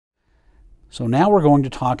So now we're going to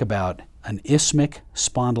talk about an isthmic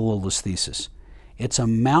spondylolisthesis. It's a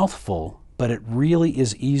mouthful, but it really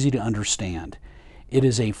is easy to understand. It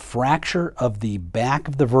is a fracture of the back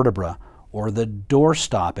of the vertebra, or the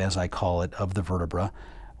doorstop, as I call it, of the vertebra,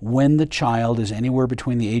 when the child is anywhere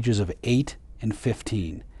between the ages of 8 and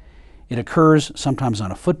 15. It occurs sometimes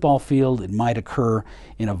on a football field. It might occur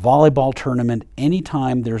in a volleyball tournament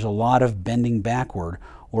anytime there's a lot of bending backward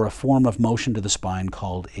or a form of motion to the spine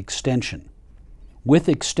called extension. With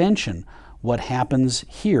extension, what happens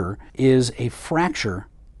here is a fracture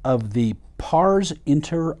of the pars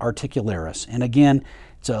interarticularis. And again,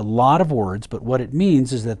 it's a lot of words, but what it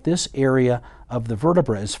means is that this area of the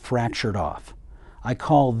vertebra is fractured off. I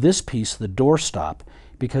call this piece the doorstop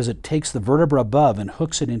because it takes the vertebra above and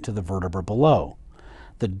hooks it into the vertebra below.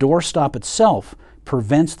 The doorstop itself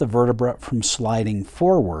prevents the vertebra from sliding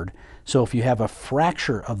forward, so if you have a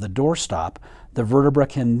fracture of the doorstop, the vertebra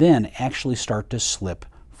can then actually start to slip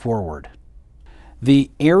forward. The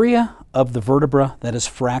area of the vertebra that is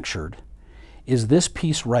fractured is this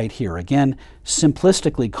piece right here. Again,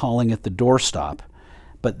 simplistically calling it the doorstop,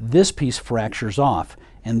 but this piece fractures off,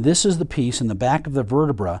 and this is the piece in the back of the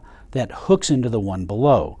vertebra that hooks into the one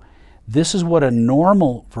below. This is what a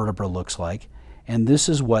normal vertebra looks like, and this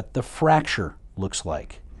is what the fracture looks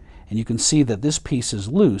like. And you can see that this piece is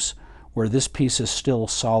loose, where this piece is still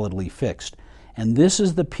solidly fixed. And this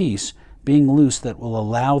is the piece being loose that will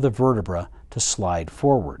allow the vertebra to slide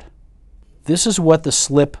forward. This is what the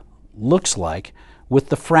slip looks like with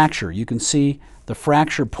the fracture. You can see the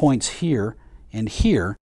fracture points here, and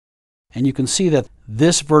you can see that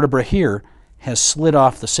this vertebra here has slid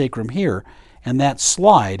off the sacrum here, and that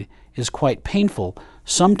slide is quite painful,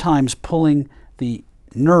 sometimes pulling the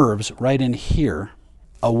nerves right in here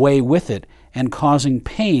away with it and causing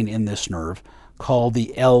pain in this nerve called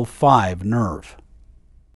the L5 nerve.